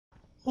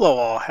Hello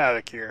all,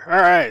 Havoc here.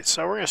 Alright,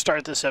 so we're going to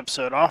start this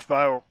episode off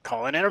by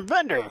calling in a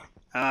vendor.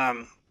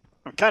 I'm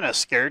kind of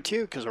scared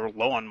too because we're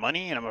low on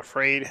money and I'm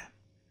afraid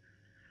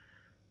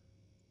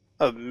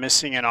of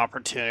missing an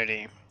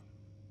opportunity.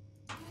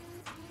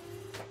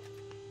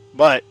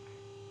 But,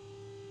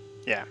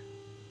 yeah.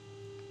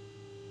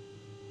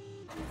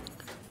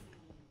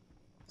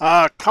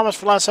 Comments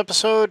from last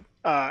episode?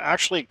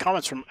 Actually,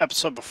 comments from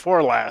episode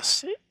before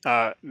last.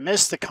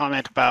 Missed the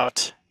comment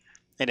about,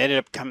 it ended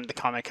up the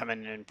comment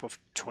coming in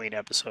between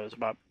episodes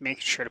about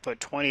making sure to put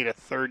 20 to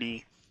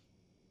 30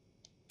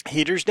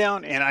 heaters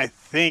down, and I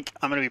think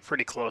I'm going to be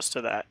pretty close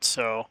to that,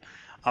 so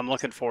I'm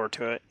looking forward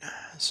to it.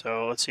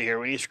 So let's see here.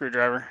 We need a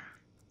screwdriver.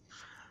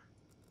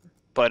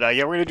 But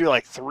yeah, we're going to do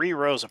like 3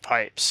 rows of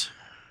pipes.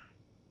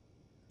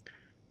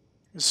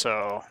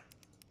 So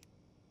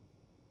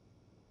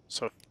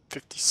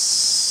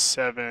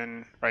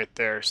 57 right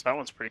there. So that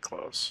one's pretty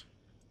close.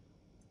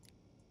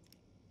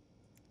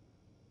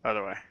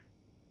 Other way.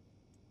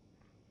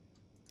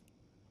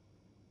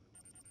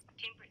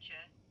 Temperature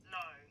low.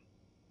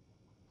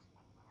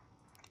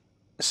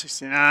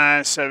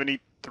 69,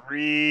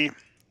 73.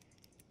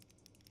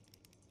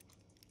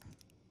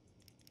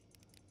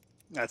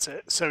 That's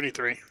it.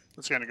 73.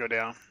 It's going to go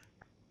down.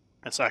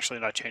 It's actually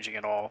not changing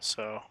at all,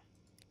 so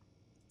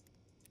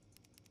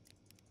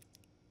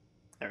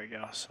there we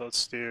go. So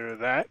let's do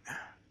that.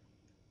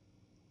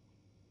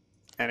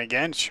 And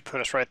again, it should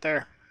put us right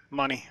there.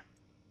 Money.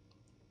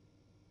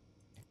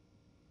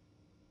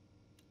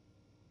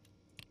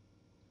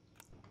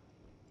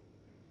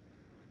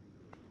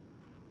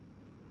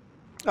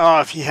 Oh,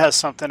 if he has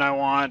something I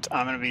want,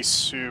 I'm going to be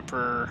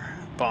super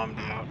bummed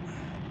out.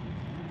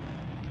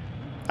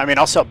 I mean,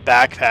 I'll sell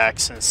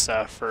backpacks and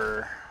stuff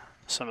for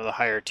some of the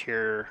higher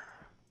tier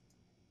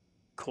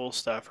cool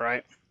stuff,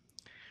 right?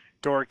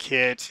 Door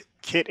kit,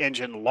 kit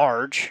engine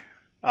large.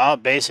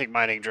 Basic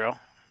mining drill.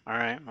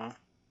 Alright, well.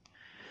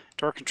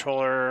 Door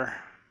controller,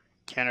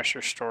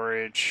 canister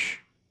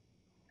storage,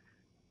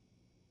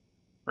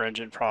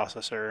 engine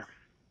processor.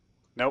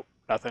 Nope,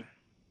 nothing.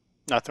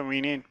 Nothing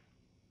we need.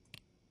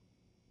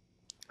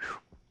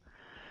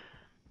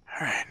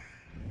 Alright.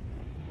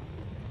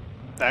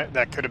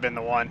 That could have been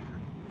the one.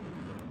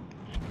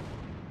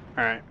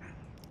 Alright.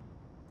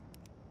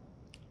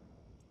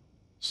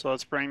 So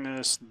let's bring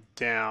this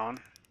down.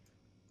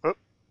 Oop.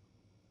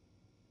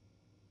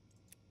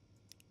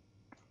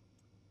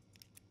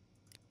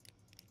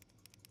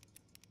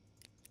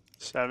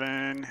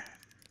 Seven.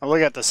 I'll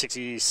look at the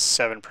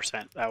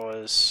 67%. That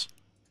was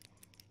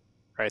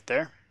right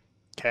there.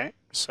 Okay,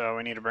 so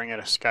we need to bring it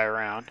a sky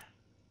around.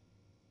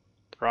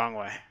 The wrong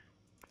way.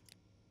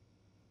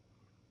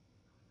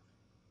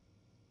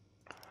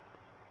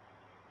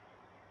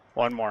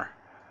 One more.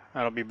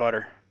 That'll be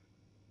butter.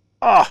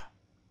 Ah!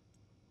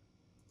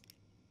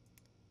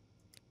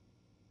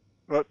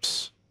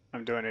 Whoops.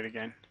 I'm doing it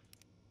again.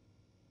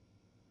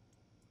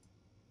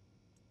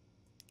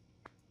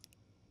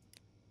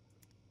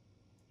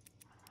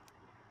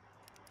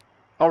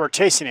 Oh, we're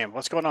chasing him.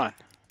 What's going on?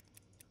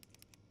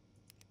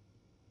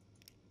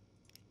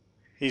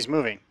 He's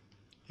moving.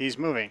 He's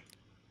moving.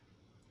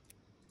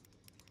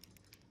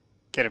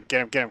 Get him,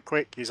 get him, get him,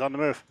 quick. He's on the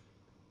move.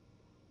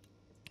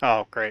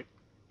 Oh, great.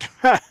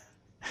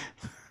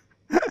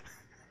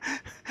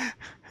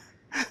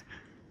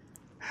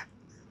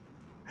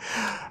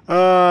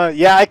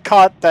 Yeah, I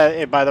caught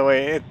that, by the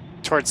way,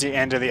 towards the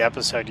end of the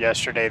episode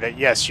yesterday, that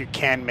yes, you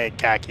can make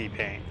khaki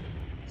paint.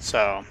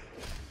 So,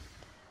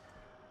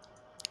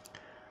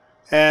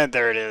 and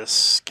there it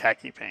is,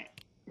 khaki paint.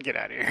 Get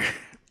out of here.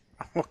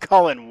 We'll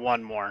call in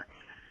one more.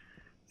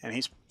 And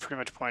he's pretty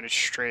much pointed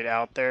straight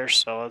out there,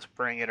 so let's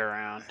bring it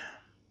around.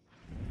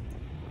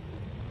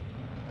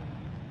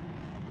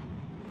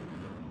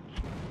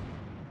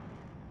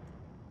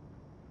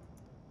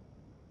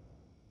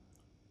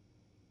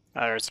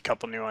 There's a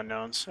couple new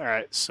unknowns.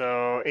 Alright,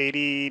 so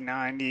 80,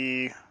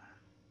 90.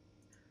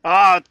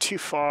 Ah, too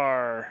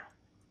far.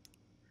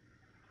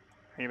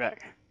 Bring it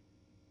back.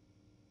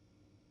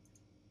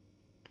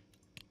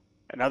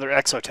 Another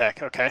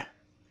Exotech, okay.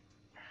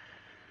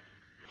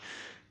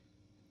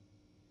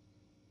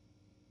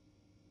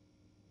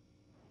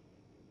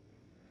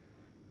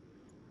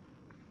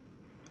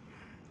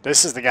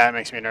 This is the guy that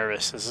makes me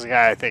nervous. This is the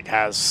guy I think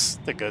has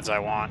the goods I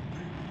want.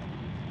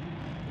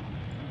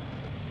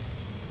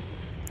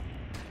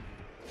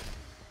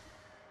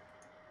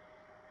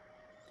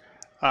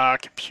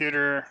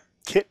 Computer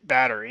kit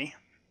battery.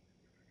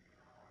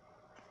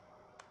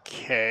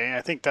 Okay,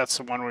 I think that's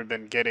the one we've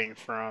been getting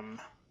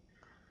from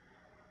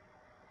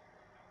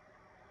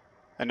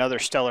another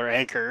stellar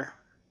anchor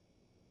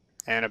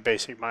and a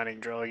basic mining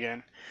drill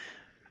again.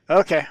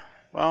 Okay,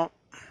 well,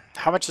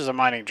 how much is a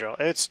mining drill?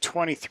 It's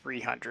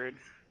 2,300.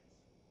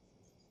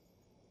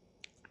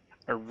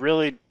 I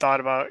really thought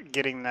about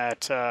getting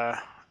that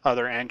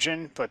other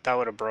engine, but that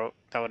would have broke.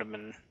 That would have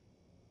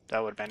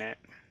been it.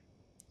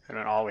 And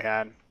then all we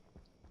had.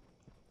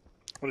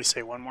 What do you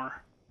say? One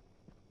more.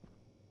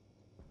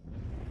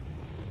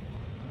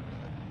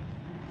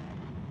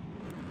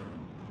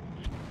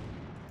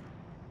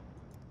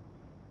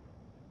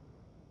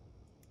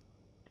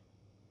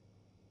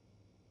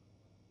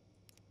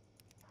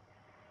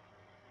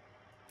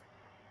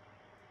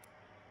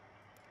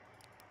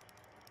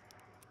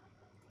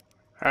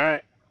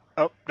 Alright.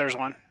 Oh, there's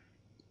one.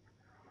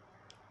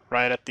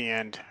 Right at the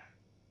end.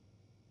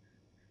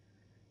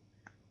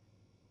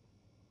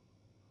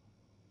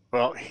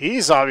 Well,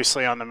 he's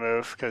obviously on the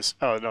move, because...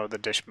 Oh, no, the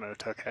dish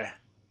moved. Okay.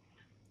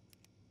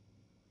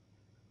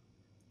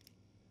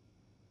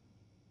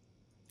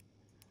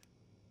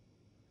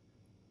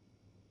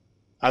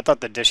 I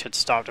thought the dish had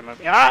stopped him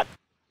moving. Ah!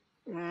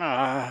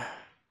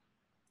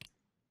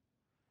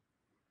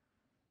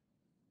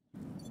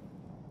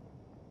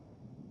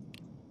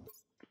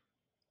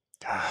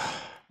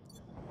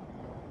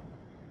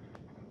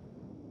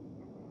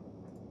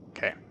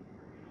 Okay.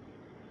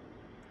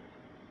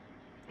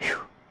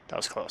 Whew. That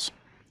was close.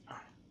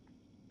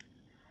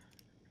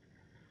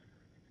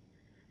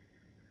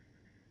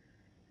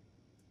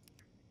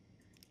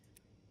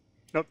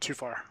 Nope, too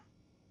far.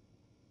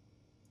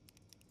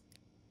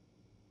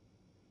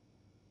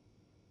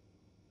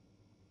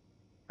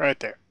 Right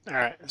there.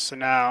 Alright, so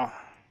now...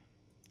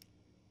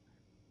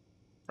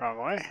 Wrong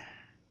way.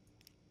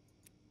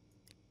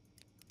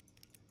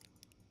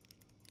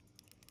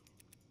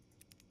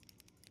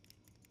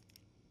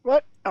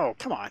 What? Oh,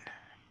 come on.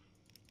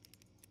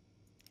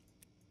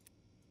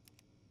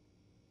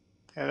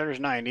 Yeah, there's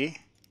 90.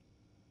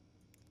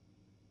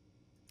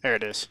 There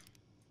it is.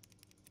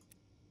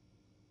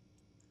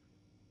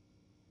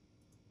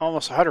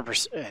 Almost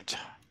 100%.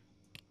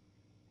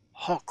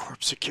 Hall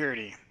Corp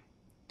security.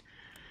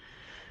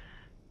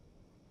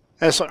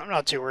 That's what I'm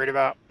not too worried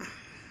about.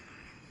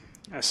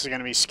 This is going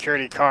to be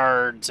security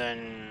cards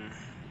and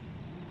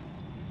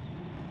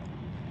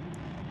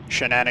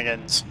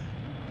shenanigans.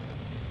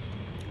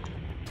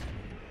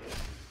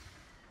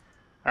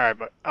 Alright,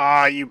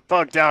 but... you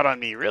bugged out on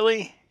me,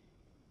 really?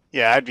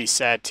 Yeah, I'd be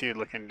sad too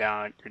looking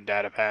down at your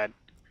data pad.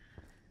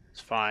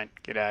 It's fine.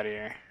 Get out of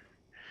here.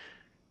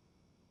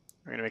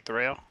 We're gonna make the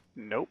rail?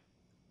 Nope.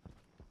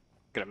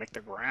 Gonna make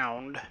the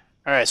ground.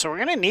 Alright, so we're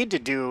gonna need to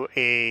do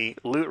a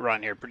loot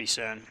run here pretty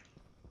soon.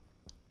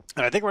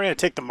 And I think we're gonna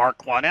take the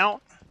Mark 1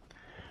 out.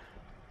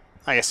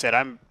 Like I said,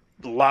 I'm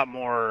a lot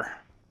more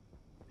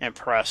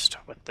impressed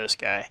with this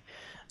guy.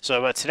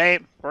 So, but today,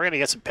 we're gonna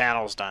get some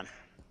panels done.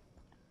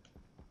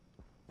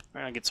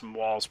 We're gonna get some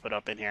walls put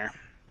up in here.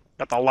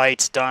 Got the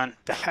lights done.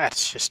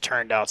 That's just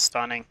turned out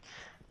stunning.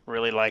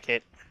 Really like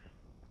it.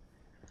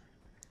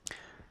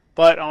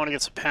 But I want to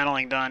get some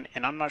paneling done,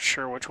 and I'm not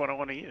sure which one I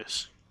want to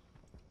use.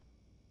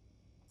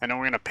 I know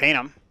we're going to paint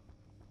them.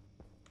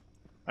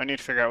 I need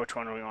to figure out which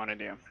one we want to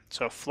do.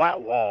 So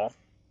flat wall.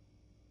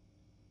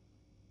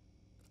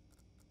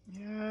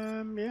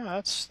 Yeah,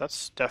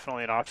 that's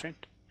definitely an option.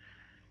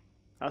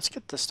 Now let's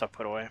get this stuff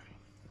put away.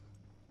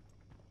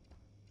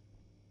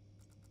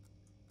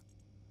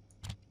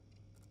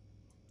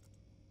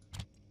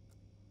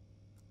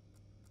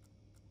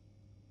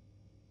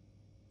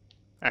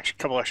 Actually,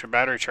 a couple extra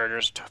battery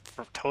chargers.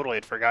 Totally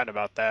had forgotten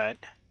about that.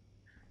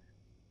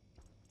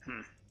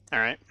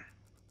 Alright.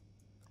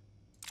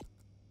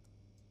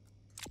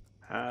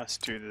 Let's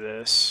do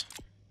this.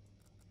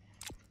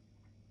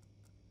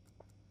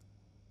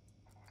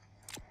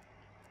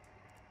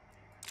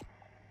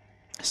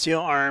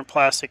 Steel, iron,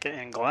 plastic,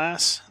 and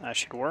glass. That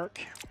should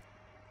work.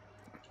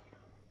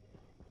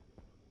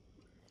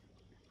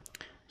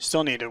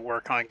 Still need to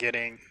work on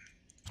getting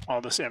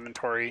all this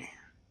inventory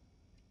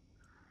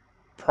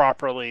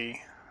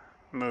properly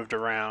moved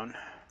around.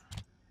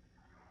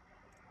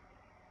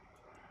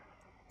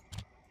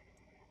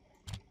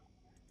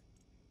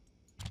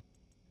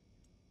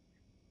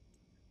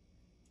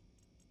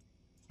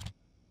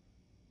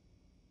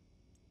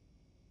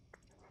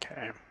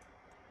 Okay.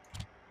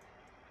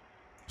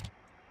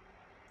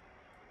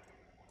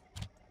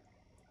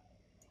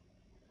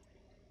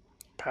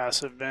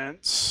 Passive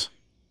vents.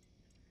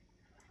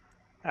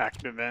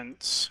 Active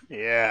vents.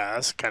 Yeah,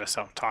 that's the kind of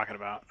stuff I'm talking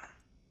about.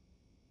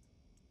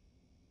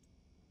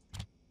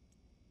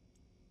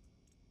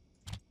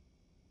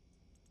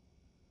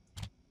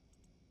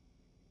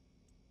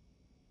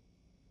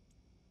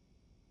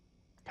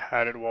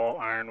 Padded wall,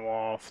 iron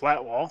wall,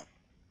 flat wall.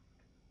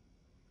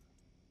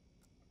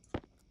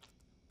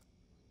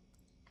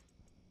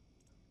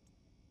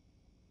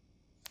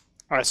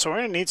 Alright, so we're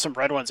going to need some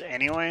red ones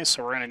anyway,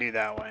 so we're going to do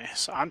that way.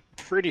 So I'm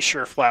pretty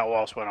sure flat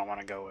wall is what I want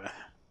to go with.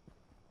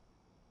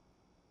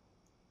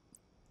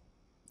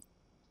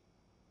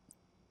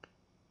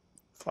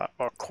 Flat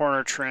wall,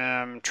 corner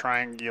trim,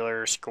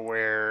 triangular,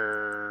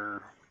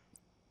 square,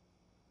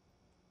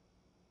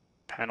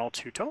 panel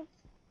two-tone.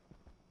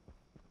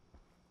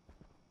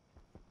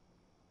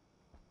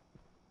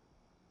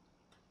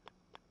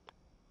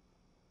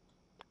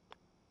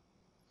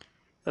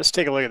 Let's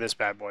take a look at this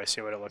bad boy, see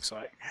what it looks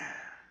like.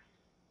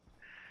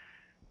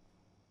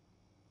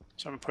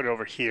 So I'm going to put it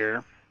over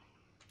here.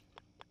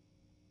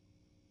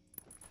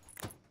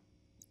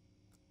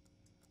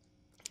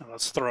 And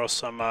let's throw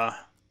some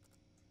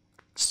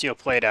steel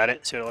plate at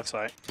it, see what it looks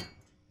like.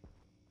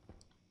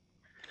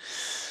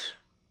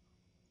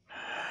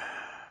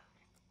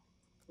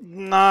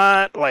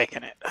 Not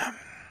liking it.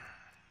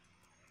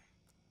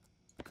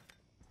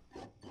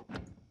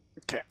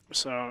 Okay,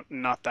 so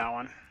not that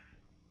one.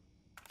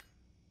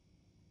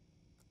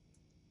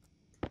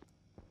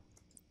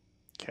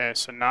 Okay,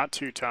 so not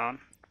two-tone.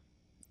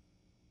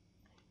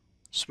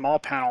 Small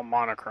panel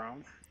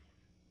monochrome.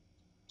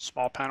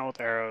 Small panel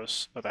with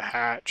arrows with a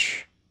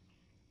hatch.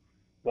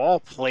 Wall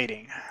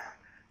plating.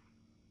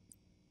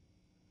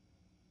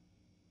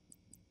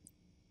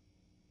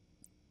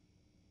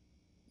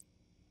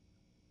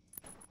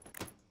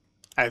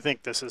 I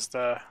think this is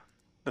the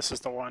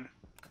one.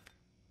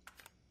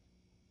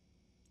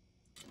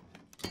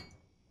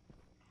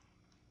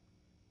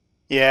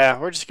 Yeah,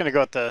 we're just gonna go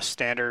with the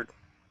standard.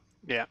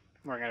 Yeah,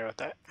 we're gonna go with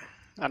that.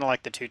 I don't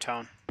like the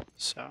two-tone,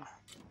 so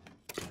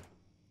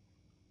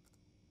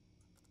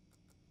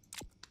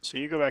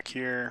you go back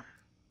here.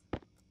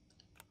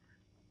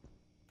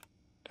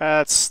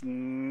 That's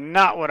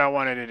not what I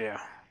wanted to do.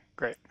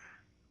 Great.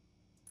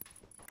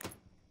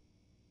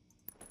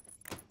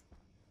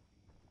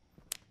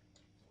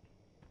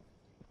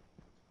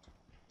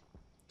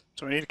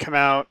 So we need to come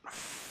out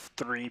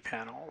 3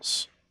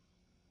 panels.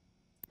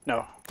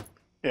 No.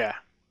 Yeah.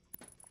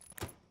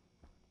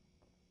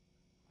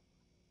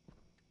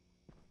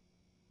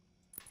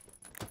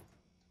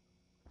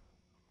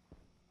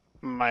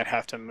 Might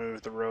have to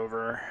move the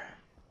rover.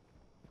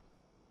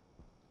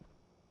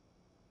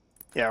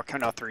 Yeah, we're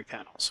coming out 3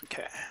 panels.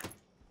 Okay.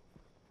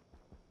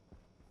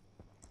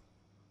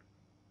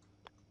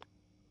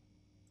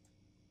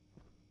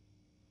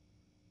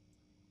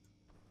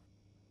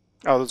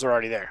 Oh, those are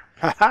already there.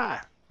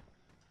 Haha!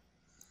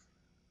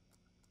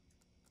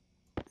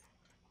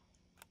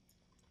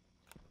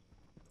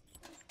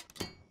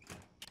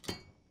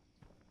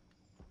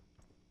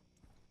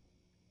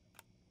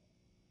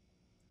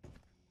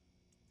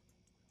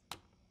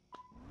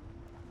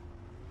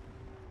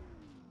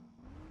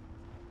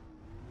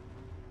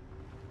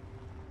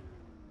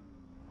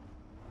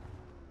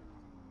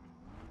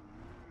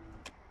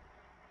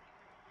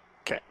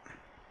 Okay.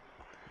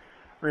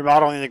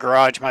 Remodeling the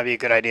garage might be a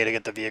good idea to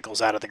get the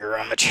vehicles out of the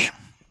garage.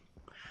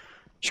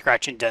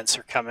 Scratching dents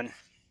are coming.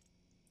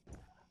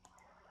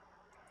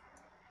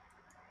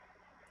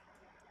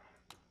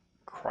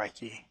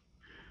 Crikey.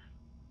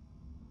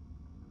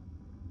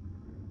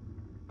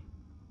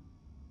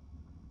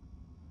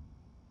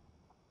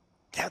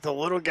 Yeah, the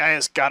little guy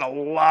has got a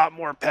lot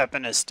more pep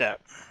in his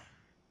step.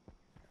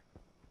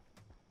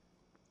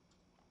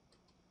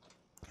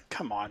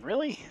 Come on,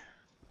 really?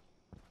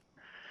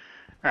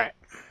 Alright.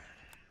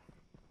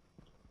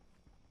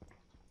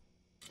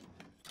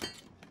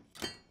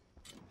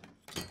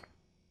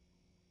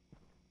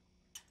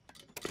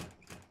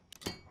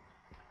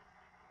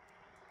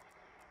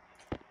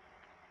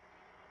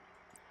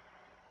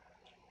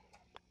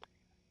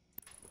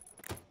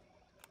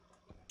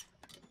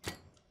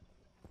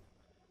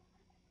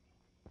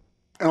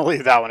 I'll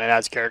leave that one. It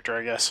adds character,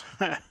 I guess.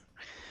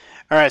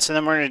 Alright, so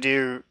then we're going to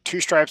do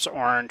 2 stripes of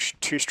orange,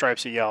 2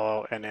 stripes of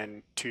yellow, and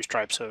then 2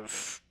 stripes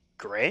of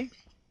gray?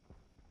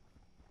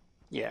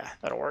 Yeah,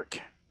 that'll work.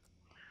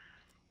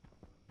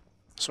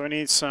 So we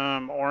need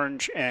some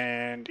orange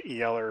and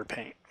yellow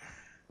paint.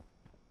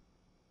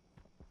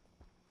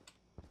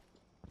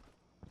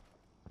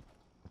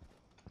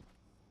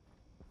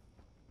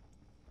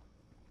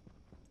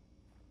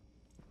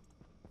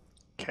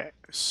 Okay,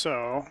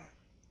 so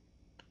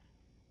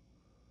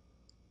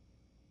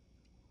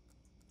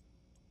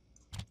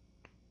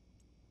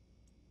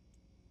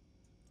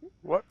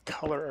what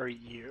color are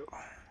you?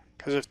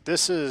 Because if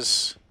this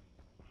is,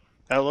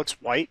 that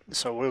looks white,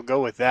 so we'll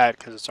go with that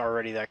because it's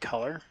already that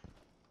color.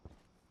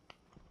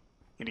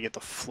 Need to get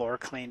the floor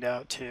cleaned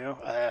out too.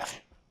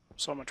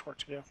 So much work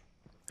to do.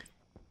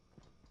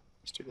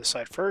 Let's do this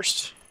side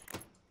first.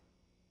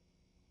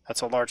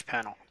 That's a large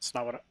panel. It's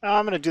not what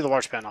I'm going to do the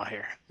large panel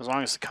here, as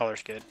long as the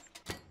color's good.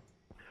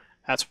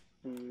 That's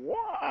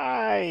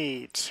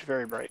white,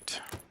 very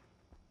bright.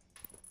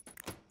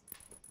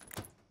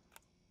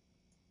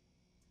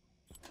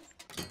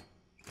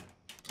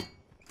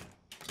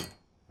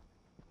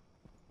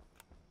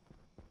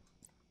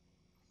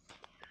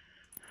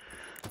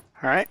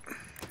 All right.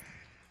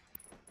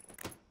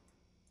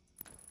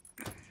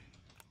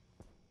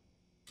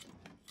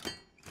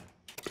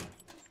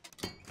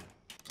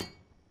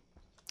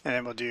 And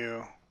then we'll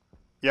do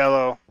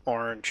yellow,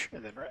 orange,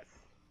 and then red.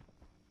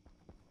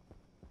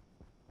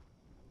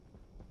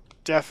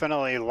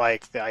 Definitely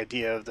like the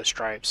idea of the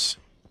stripes.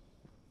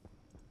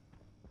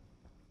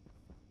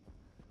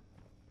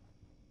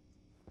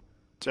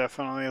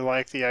 Definitely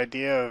like the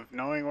idea of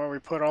knowing where we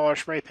put all our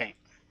spray paint.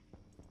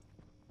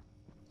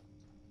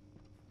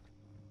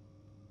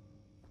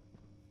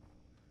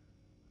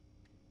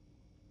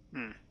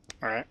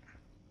 All right.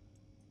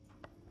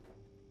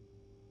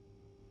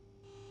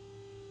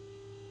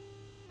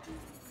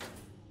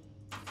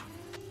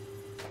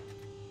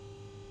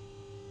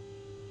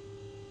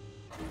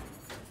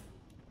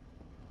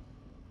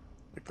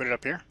 We put it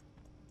up here?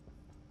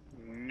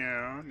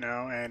 No,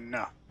 no, and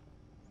no.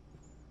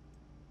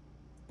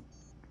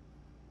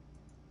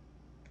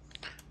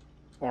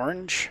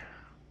 Orange.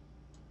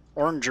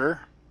 Oranger.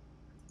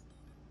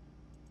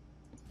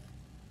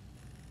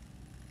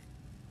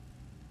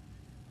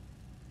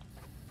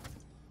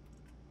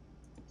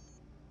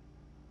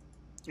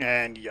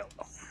 And yellow.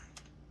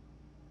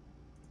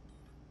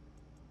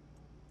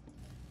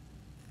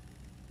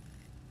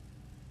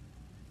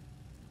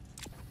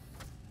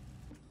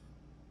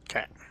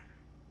 Okay.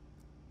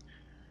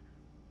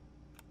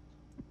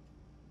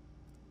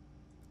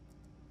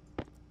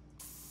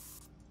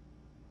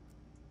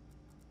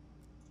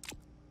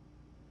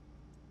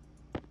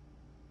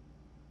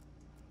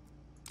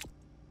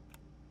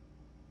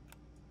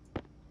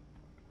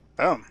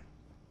 Boom.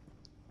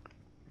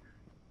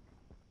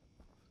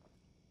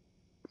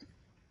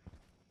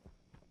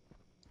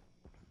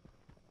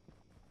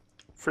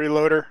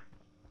 Freeloader.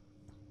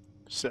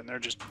 Sitting there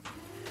just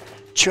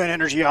chewing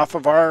energy off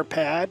of our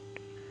pad.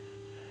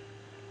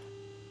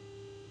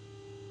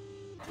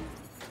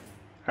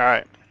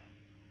 Alright.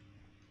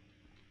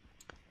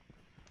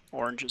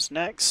 Orange is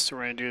next. So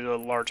we're going to do the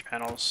large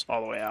panels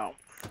all the way out.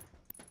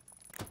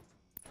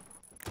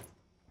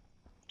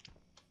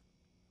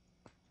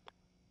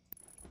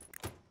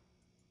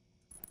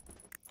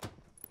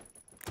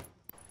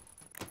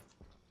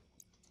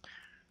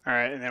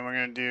 Alright, and then we're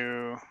going to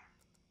do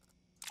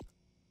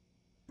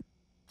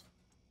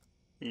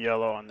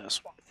yellow on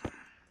this one. I'm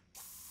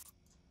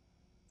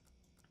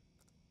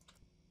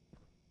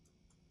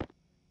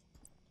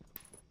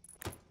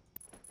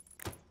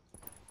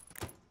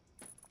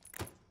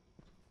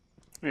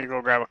going to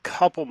go grab a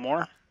couple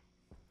more.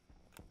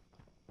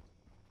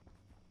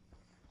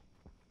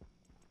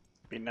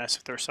 Be nice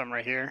if there's some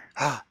right here.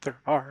 Ah, there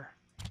are.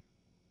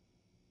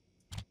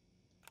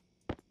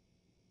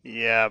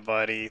 Yeah,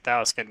 buddy, that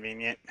was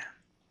convenient.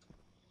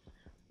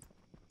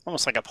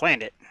 Almost like I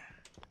planned it.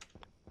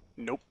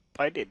 Nope,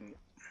 I didn't.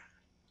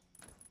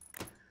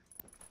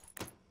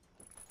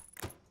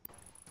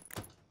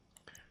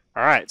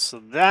 Alright, so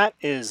that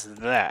is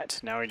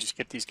that. Now we just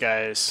get these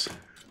guys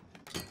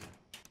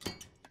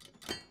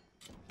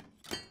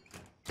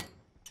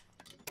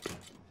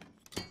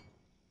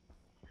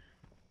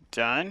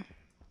done.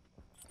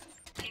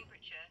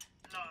 Temperature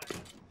low.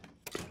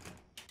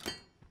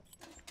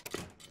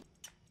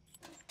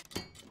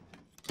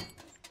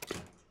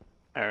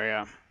 There we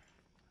go.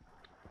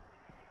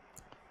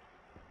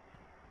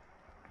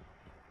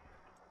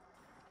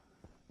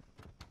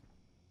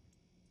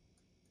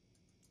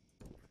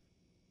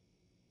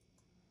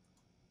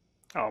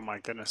 Oh my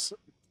goodness,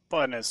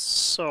 button is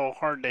so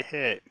hard to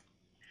hit.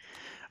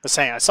 I was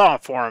saying, I saw on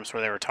forums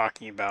where they were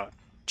talking about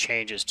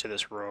changes to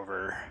this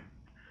rover,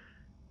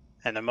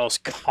 and the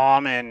most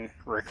common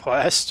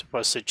request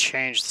was to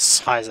change the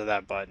size of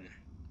that button.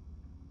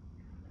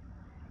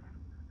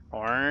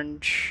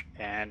 Orange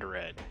and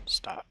red.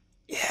 Stop.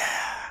 Yeah.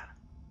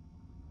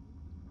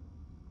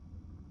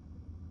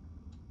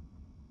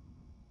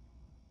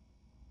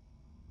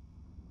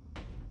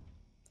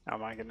 Oh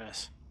my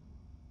goodness.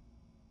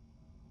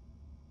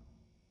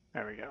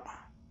 There we go.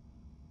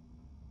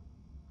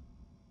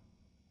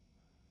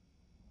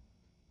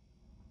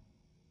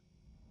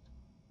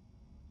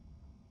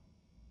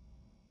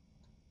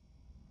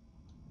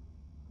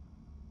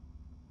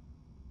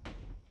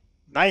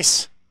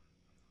 Nice.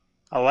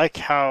 I like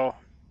how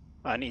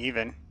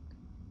uneven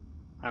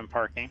I'm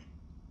parking.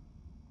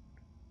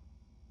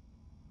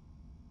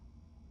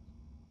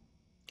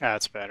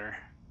 That's better.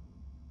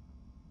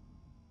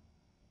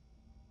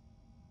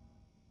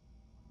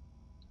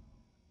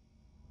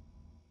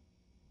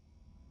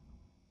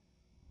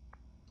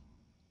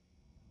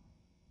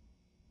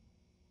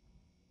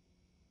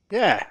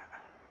 Yeah.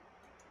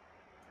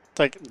 It's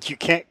like you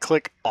can't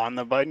click on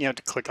the button, you have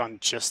to click on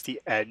just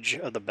the edge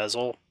of the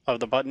bezel of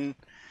the button.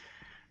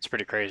 It's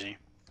pretty crazy.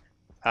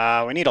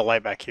 We need a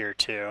light back here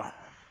too.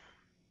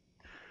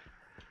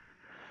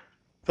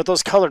 But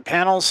those colored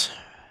panels,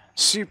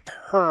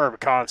 superb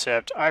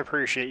concept. I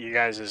appreciate you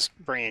guys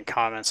bringing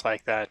comments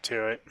like that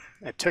to it.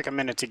 It took a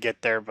minute to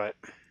get there, but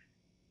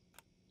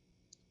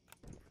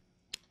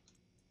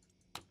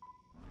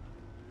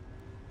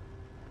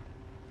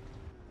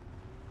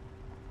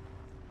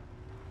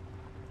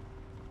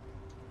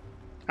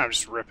I'm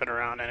just ripping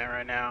around in it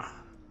right now.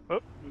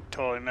 Oop,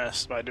 totally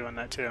missed by doing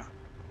that too.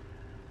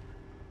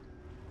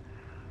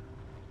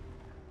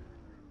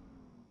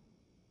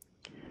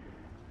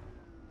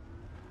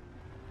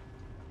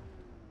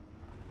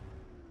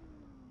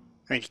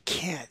 I mean, you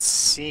can't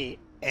see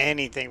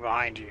anything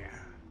behind you.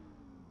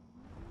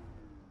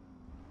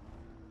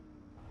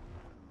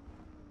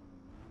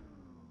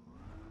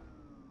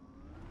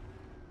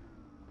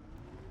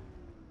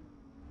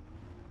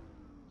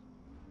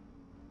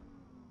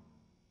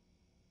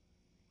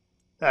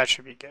 That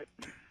should be good.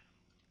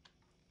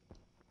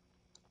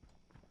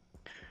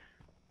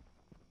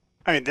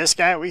 I mean, this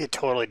guy, we could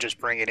totally just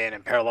bring it in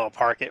and parallel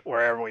park it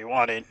wherever we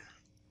wanted.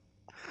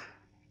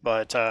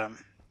 But,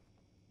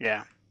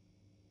 yeah.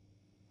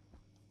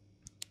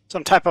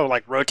 Some type of,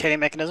 like,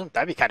 rotating mechanism,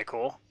 that'd be kind of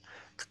cool.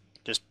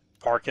 Just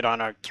park it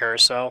on a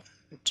carousel,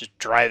 just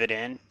drive it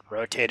in,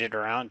 rotate it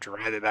around,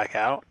 drive it back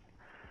out.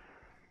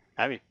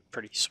 That'd be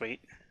pretty sweet.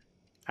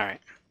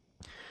 Alright.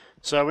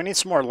 So we need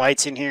some more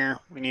lights in here.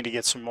 We need to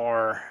get some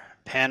more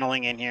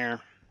paneling in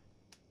here.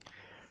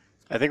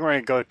 I think we're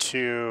going to go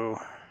to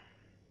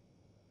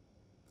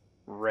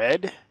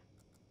red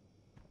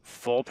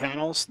full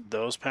panels,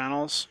 those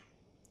panels,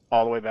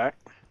 all the way back.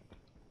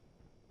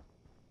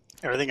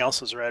 Everything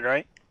else is red,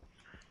 right?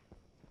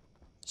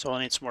 So we'll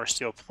need some more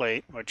steel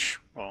plate, which,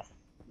 well,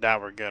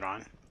 that we're good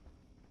on.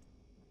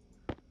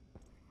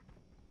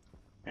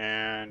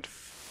 And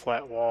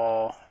flat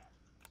wall.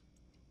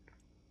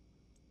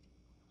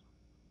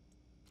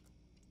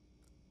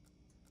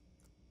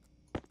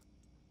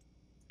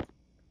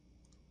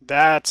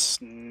 That's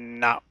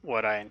not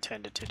what I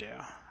intended to do.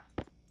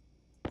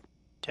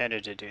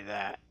 Intended to do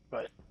that,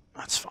 but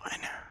that's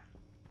fine.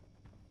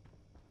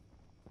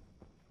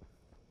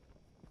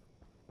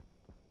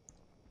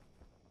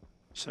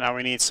 So now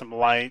we need some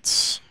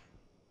lights.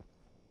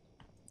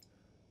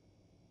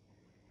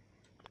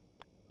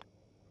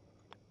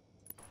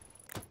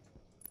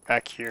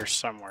 Back here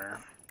somewhere.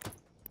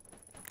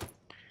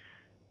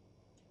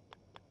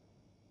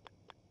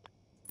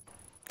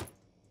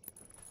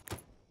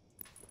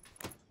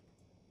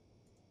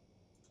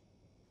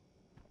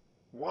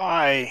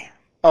 Why?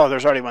 Oh,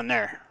 there's already one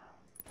there.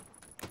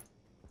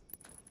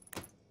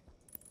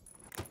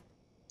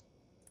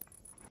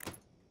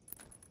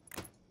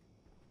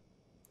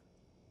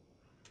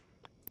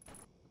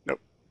 Nope.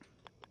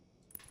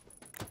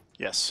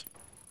 Yes.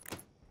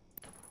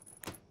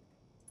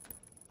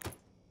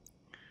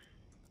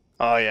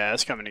 Oh yeah,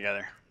 it's coming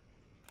together.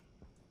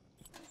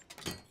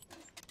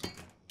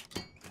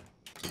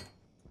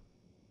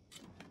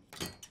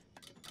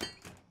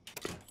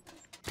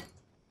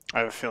 I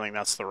have a feeling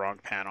that's the wrong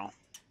panel.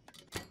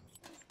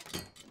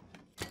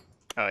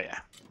 Oh yeah.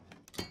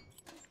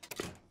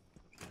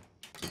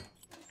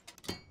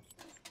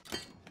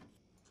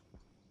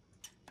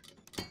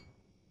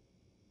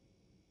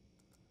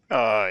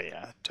 Oh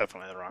yeah,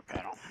 definitely the wrong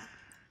panel.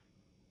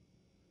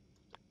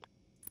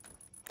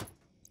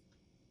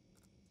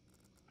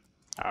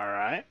 All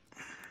right.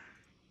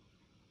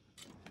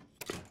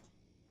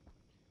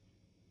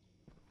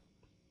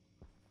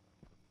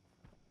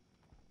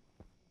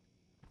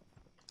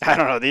 I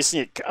don't know, these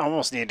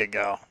almost need to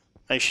go.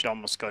 They should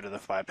almost go to the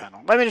 5 panel.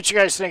 Let me know what you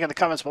guys think in the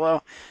comments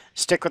below.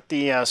 Stick with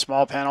the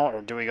small panel,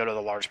 or do we go to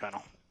the large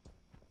panel?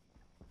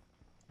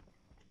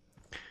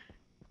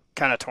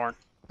 Kind of torn,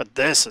 but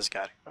this has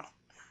got to go.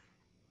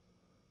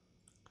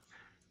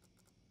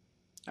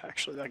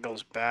 Actually, that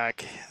goes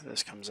back.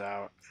 This comes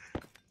out.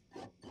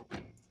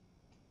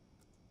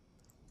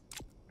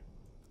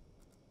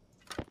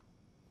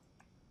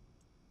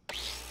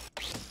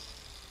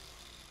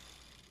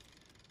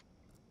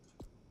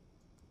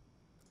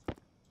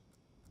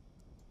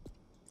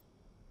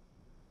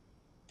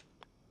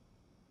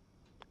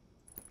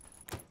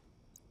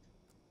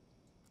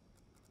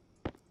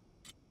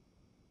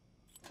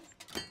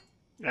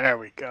 There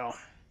we go.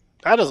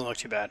 That doesn't look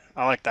too bad.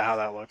 I like how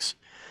that looks.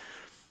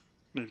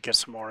 Get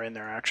some more in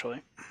there,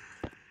 actually.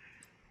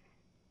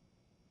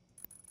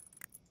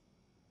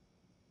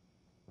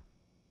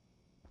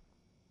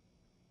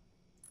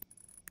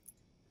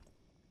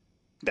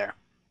 There.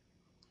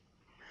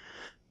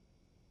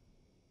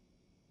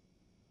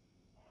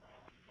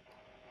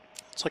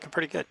 It's looking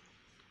pretty good.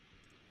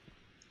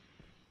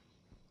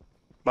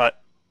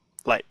 But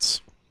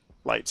lights.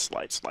 Lights,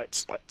 lights,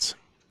 lights, lights.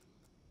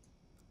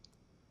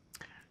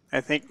 I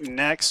think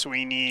next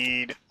we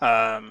need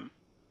some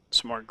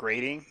more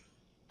grating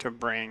to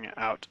bring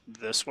out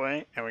this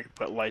way, and we can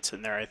put lights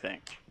in there, I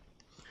think.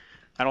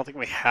 I don't think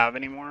we have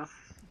any more.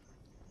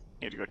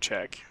 Need to go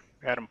check.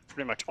 We had them,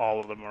 pretty much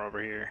all of them are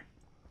over here.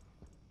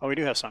 Oh, we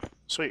do have some.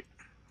 Sweet.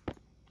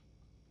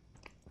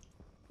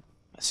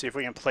 Let's see if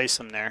we can place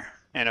them there.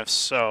 And if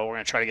so, we're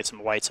going to try to get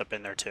some lights up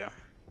in there too.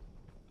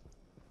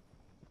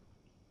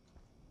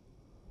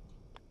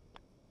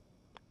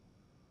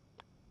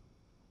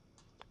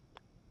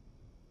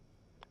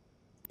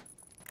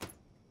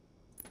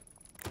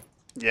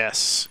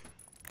 Yes.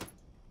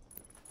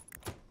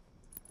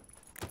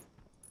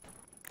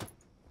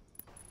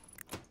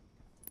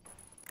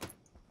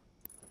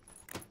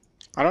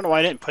 I don't know why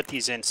I didn't put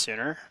these in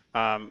sooner.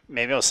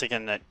 Maybe I was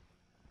thinking that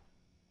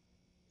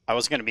I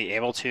was going to be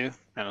able to, and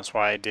that's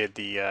why I did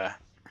the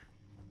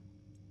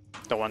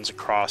ones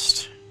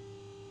across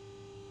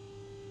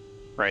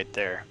right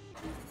there.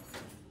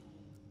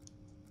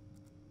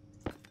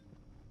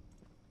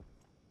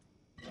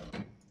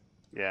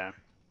 Yeah.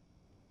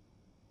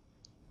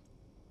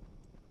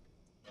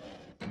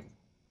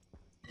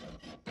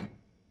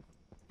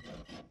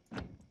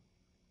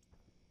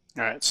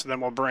 Alright, so then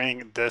we'll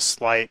bring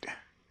this light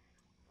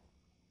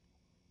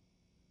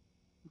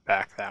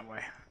back that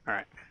way.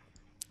 Alright,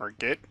 we're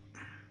good.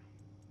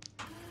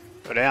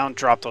 Go down,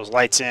 drop those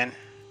lights in.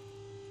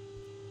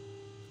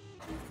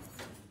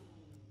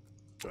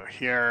 Go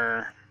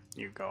here,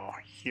 you go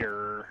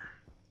here.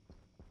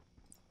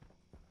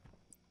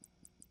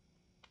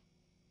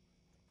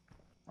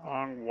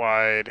 Long,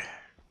 wide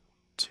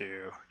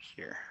to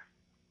here.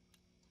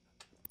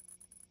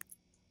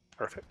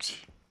 Perfect.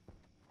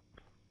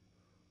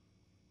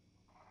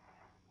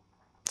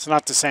 It's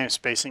not the same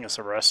spacing as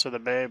the rest of the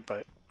bay,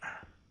 but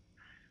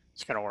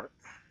it's gonna work.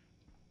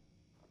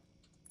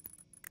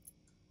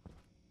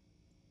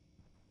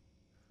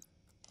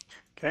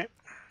 Okay.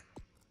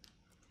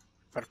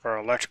 Put up our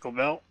electrical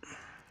belt.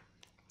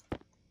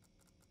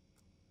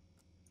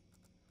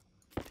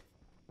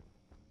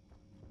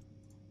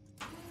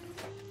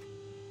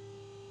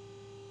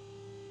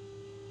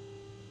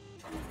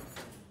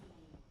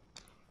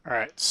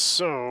 Alright,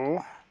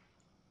 so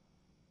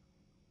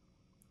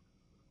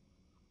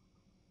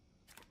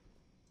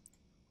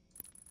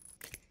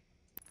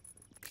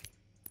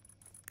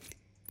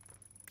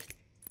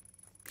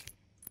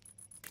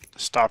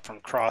stop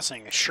from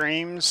crossing the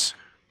streams.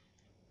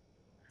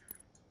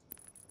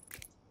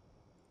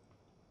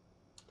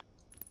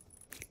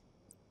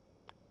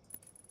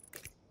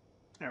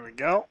 There we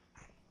go.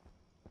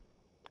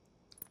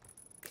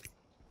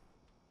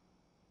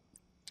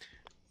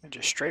 And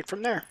just straight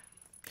from there.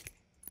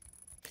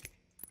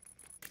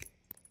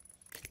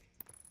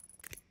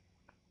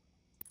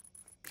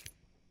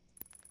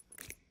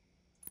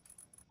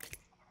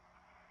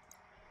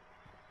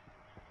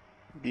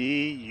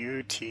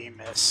 B-U-T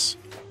miss.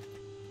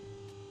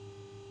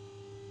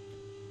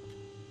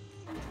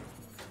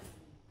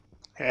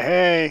 Hey,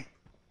 hey.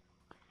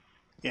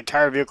 The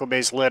entire vehicle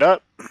base lit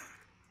up.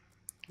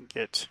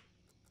 Get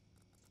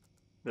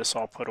this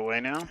all put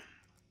away now.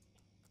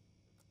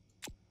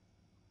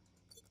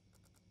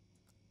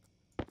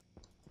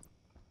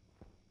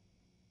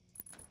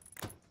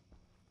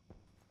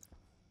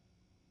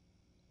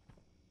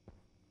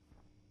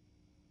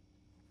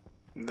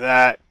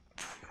 That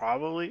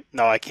probably...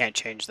 No, I can't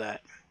change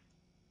that.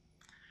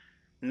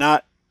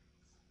 Not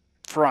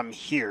from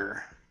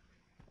here.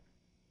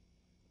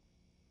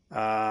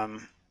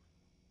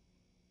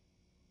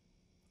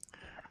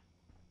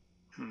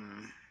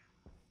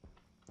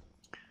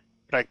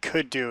 What I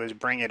could do is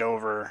bring it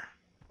over.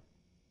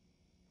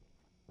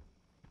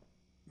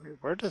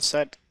 Where does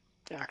that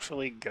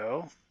actually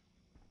go?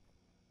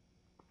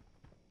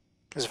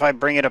 Because if I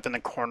bring it up in the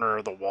corner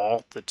of the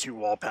wall, the two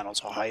wall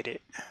panels will hide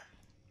it.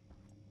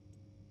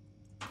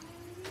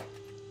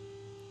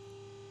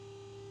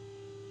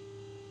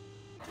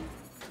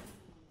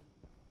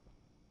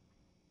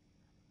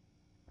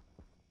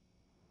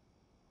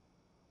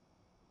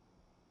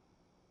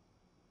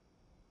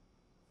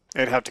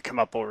 It'd have to come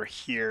up over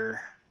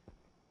here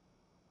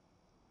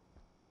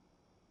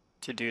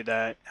to do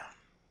that.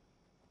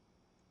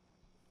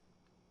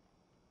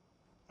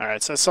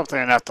 Alright, so that's something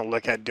I'm going to have to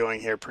look at doing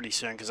here pretty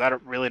soon, because I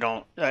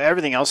don't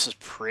everything else is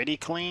pretty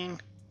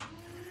clean.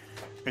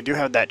 We do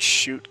have that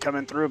chute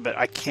coming through, but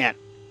I can't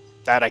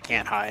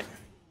hide.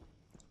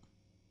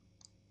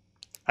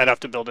 I'd have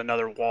to build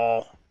another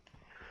wall.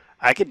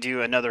 I could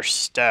do another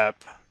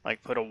step,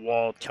 like put a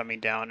wall coming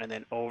down and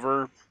then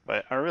over,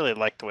 but I really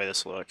like the way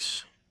this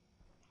looks.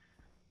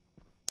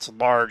 It's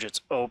large,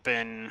 it's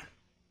open.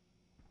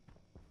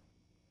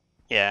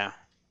 Yeah,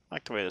 I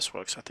like the way this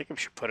looks. I think we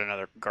should put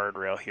another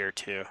guardrail here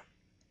too.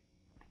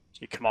 So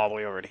you come all the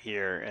way over to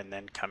here and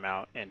then come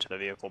out into the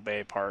vehicle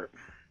bay part.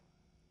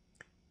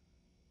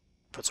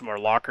 Put some more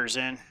lockers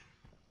in.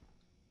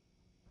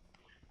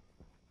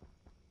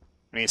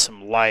 We need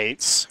some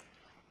lights.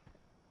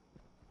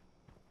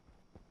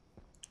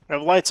 We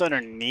have lights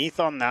underneath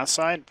on that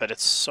side, but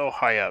it's so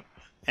high up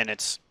and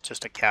it's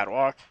just a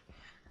catwalk.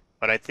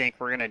 But I think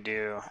we're gonna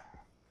do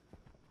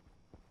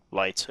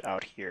lights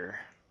out here.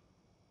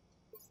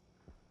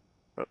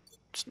 But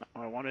it's not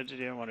what I wanted to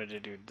do. I wanted to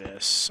do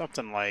this.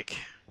 Something like...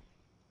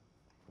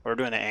 We're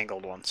doing the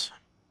angled ones.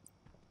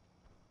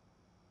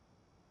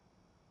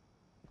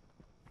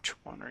 Which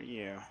one are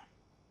you?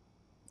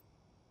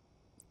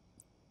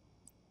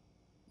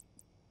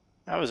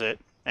 That was it.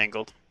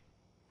 Angled.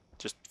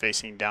 Just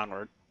facing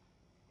downward.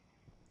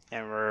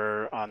 And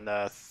we're on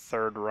the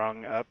third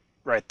rung up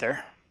right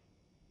there.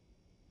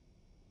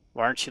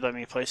 Why aren't you letting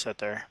me place that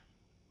there?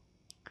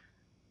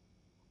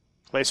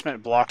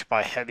 Placement blocked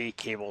by heavy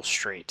cable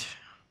straight.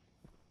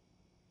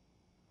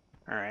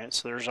 Alright,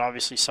 so there's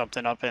obviously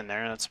something up in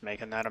there that's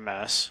making that a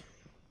mess.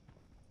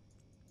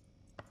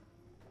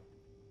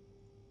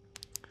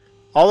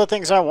 All the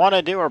things I want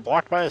to do are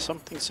blocked by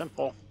something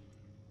simple.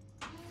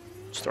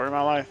 Story of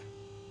my life.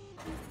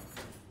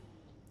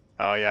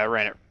 Oh yeah, I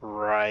ran it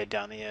right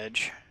down the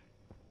edge.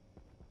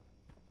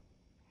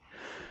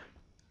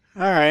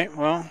 Alright,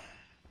 well,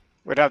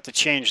 we'd have to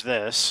change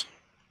this.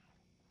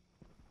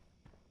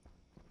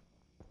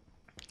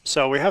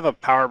 So we have a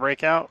power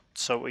breakout,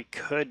 so what we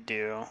could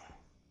do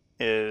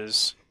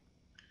is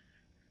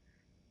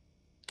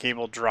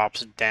cable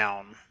drops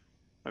down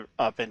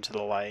up into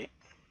the light.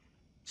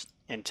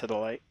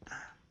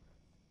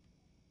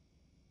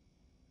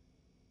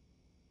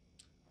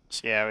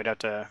 So yeah, we'd have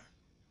to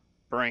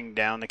bring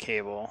down the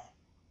cable,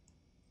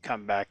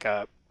 come back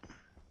up,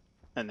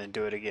 and then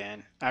do it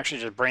again.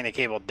 Actually, just bring the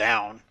cable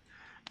down.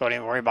 Don't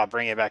even worry about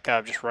bringing it back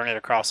up. Just run it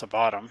across the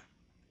bottom.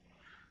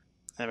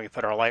 Then we can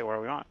put our light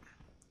where we want.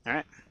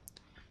 Alright.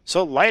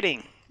 So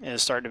lighting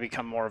is starting to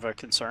become more of a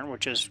concern,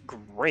 which is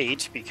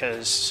great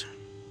because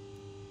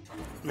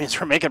it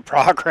means we're making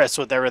progress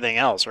with everything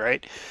else,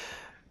 right?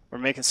 We're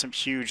making some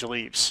huge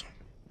leaps.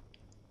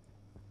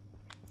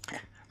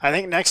 I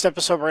think next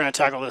episode we're going to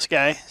tackle this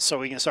guy so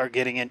we can start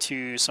getting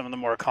into some of the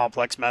more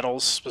complex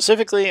metals.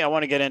 Specifically, I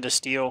want to get into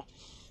steel,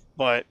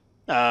 but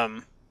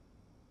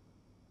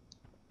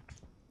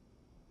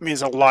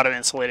means a lot of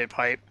insulated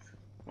pipe,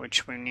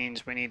 which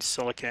means we need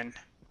silicon,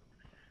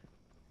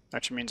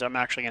 which means I'm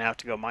actually going to have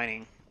to go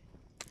mining.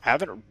 I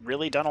haven't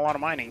really done a lot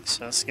of mining,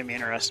 so this is going to be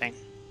interesting.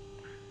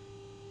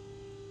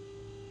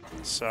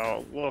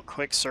 So, a little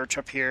quick search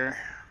up here.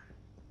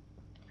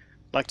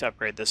 I'd like to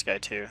upgrade this guy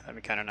too. That'd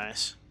be kind of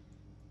nice.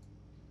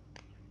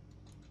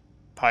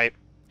 Pipe,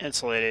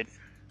 insulated.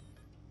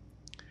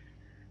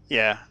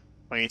 Yeah,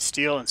 we need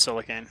steel and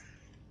silicon.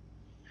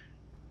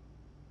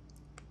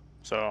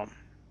 So,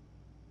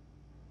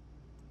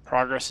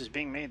 progress is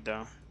being made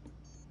though.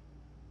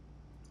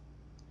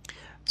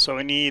 So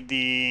we need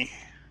the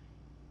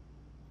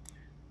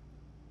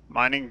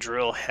mining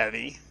drill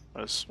heavy.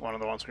 That's one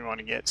of the ones we want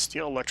to get.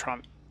 Steel,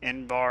 electrum,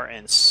 invar,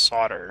 and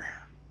solder.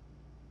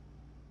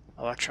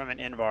 Electrum and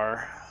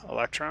invar.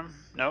 Electrum?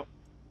 Nope.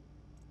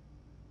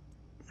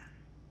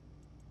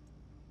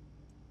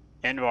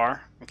 Invar.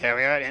 Okay,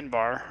 we got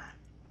invar.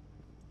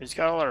 He's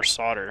got a lot of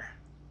solder.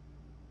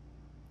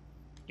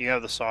 You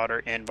have the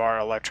solder, invar,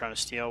 electrum,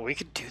 steel. We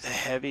could do the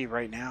heavy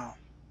right now.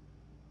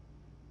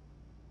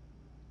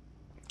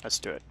 Let's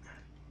do it.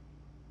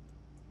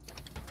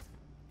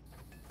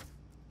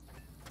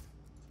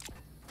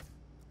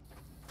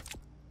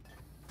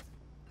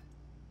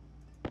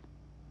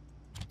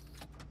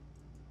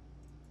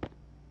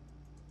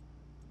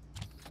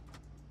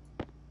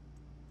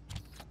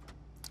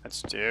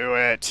 Let's do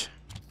it.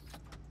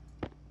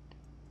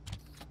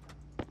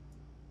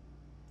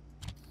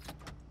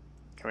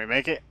 Can we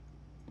make it?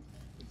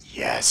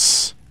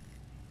 Yes.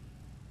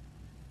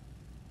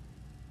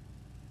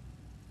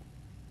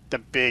 The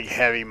big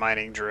heavy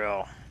mining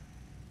drill.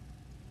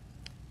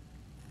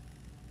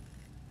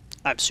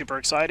 I'm super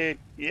excited.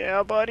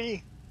 Yeah,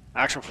 buddy.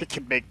 Actually, we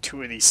can make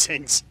 2 of these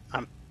things.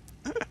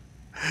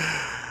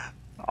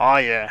 Oh,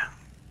 yeah.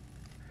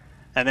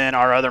 And then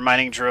our other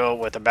mining drill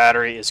with a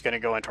battery is going to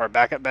go into our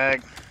backup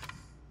bag.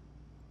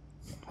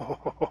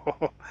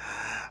 Oh,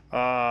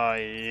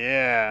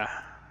 yeah.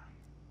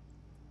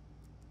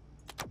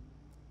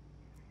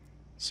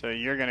 So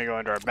you're going to go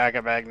into our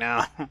backup bag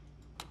now.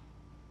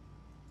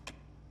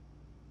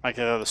 Like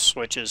the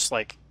switch is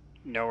like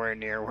nowhere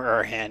near where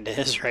our hand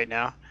is right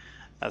now.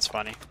 That's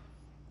funny.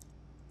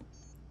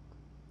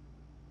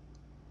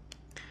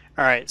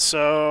 Alright,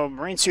 so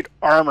marine suit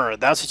armor.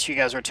 That's what you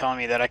guys were telling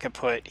me that I could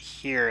put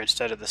here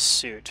instead of the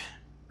suit.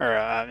 Or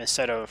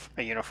instead of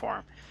a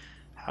uniform.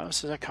 How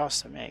much does that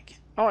cost to make?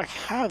 Oh, I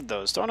have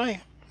those, don't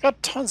I? I've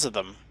got tons of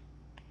them.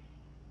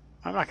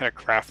 I'm not going to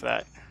craft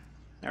that.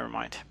 Never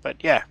mind.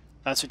 But yeah,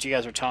 that's what you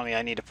guys were telling me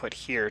I need to put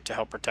here to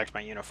help protect my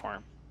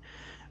uniform.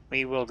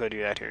 We will go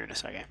do that here in a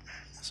second.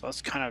 So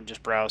let's kind of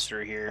just browse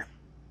through here.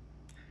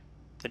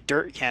 The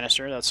dirt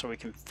canister, that's so we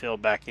can fill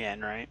back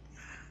in, right?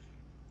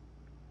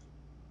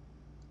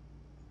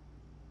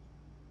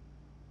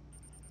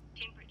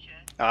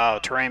 Oh,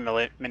 terrain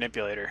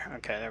manipulator.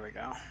 Okay, there we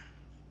go.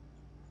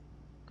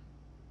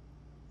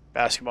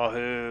 Basketball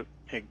hoop,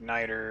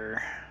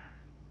 igniter,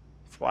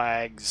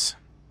 flags,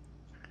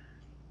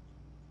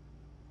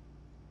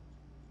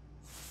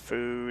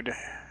 food,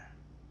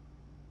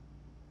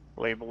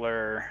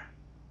 labeler,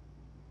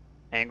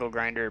 angle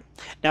grinder.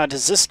 Now,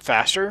 does this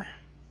faster?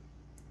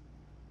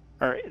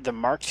 Or the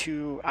Mark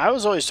II? I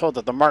was always told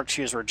that the Mark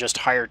IIs were just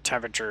higher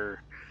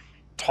temperature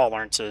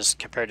tolerances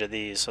compared to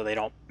these, so they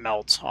don't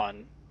melt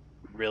on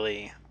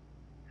really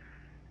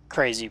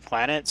crazy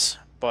planets.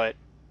 But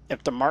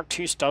if the Mark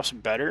II stuff's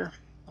better,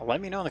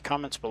 let me know in the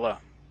comments below.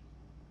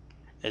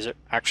 Is it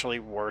actually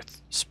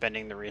worth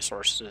spending the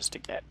resources to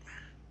get?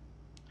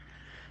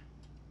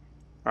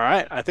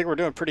 Alright, I think we're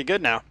doing pretty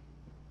good now.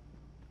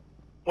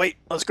 Wait,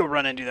 let's go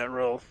run and do that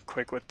real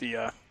quick with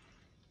the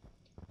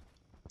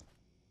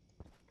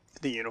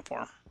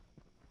uniform.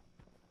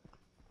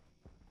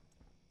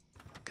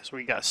 Because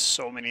we got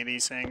so many of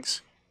these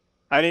things.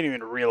 I didn't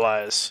even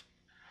realize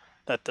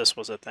that this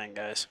was a thing,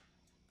 guys.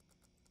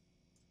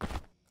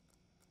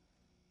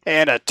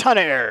 And a ton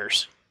of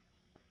errors.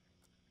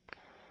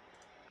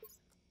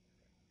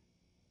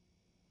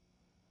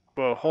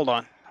 Whoa, hold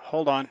on.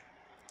 Hold on.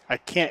 I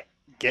can't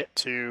get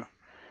to...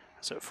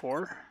 Is it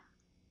 4?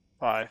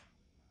 5.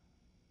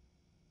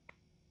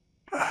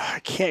 I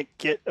can't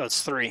get... Oh,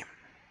 it's 3.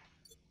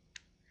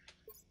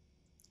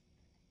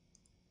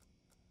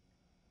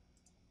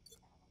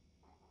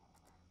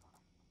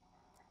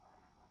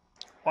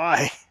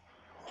 Why?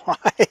 Why?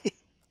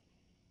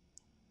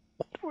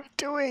 What are we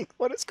doing?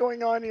 What is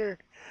going on here?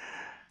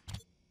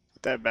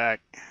 Put that back.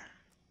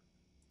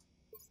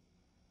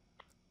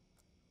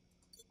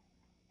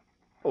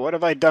 What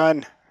have I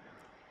done?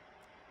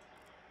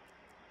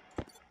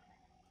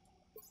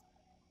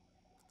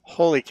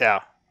 Holy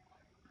cow.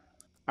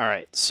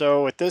 Alright,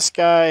 so with this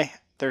guy,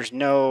 there's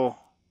no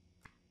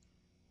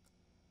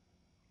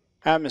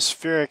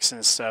atmospherics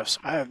and stuff,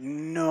 so I have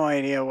no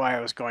idea why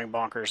I was going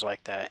bonkers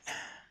like that.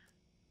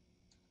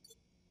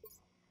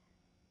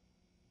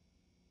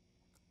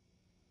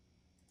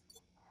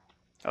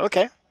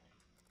 Okay.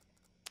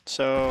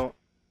 So,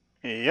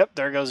 yep,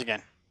 there it goes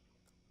again.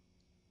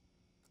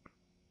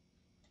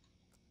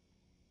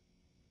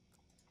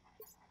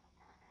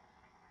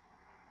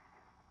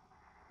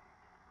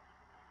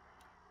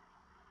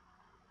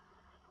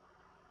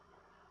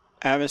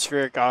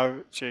 Atmospheric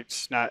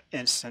objects, not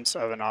instance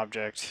of an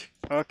object.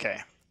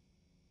 Okay.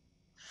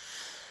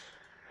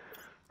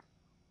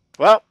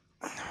 Well,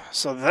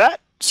 so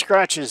that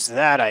scratches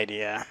that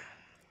idea.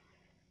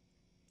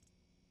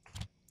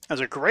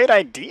 That's a great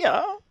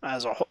idea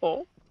as a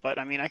whole, but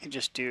I mean, I can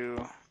just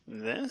do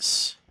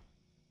this,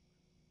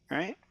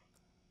 right?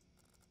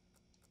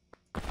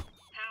 Power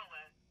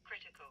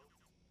critical.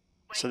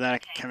 So then I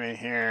can come in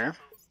here,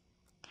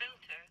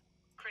 Filter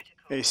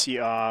critical. AC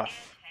Air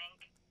off.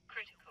 tank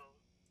critical.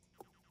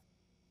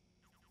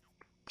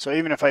 So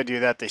even if I do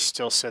that, they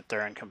still sit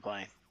there and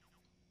complain.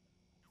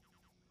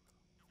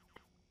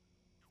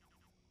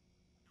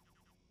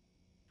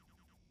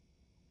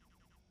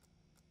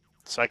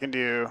 So I can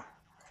do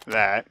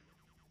that.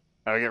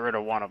 I'll get rid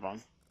of one of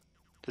them.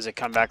 Does it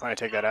come back when I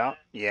take that out?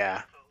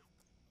 Yeah.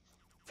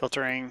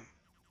 Filtering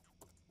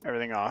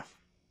everything off.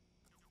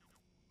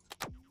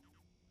 Power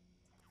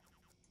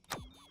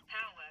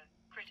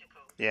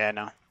critical. Yeah,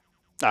 no.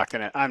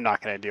 I'm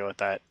not gonna deal with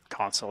that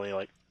constantly,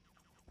 like,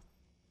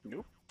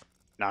 nope.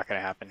 Not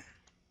gonna happen.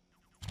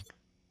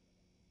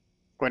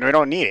 When we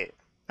don't need it.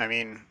 I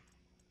mean,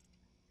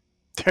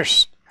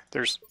 there's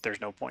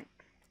no point.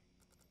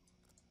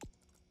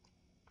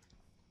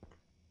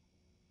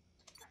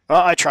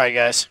 Well, I try,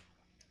 guys.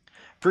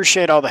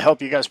 Appreciate all the help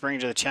you guys bring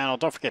to the channel.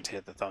 Don't forget to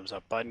hit the thumbs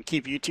up button.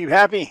 Keep YouTube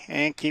happy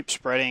and keep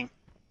spreading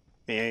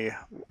the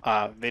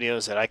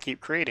videos that I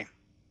keep creating.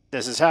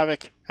 This is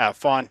Havoc. Have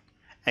fun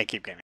and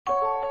keep gaming.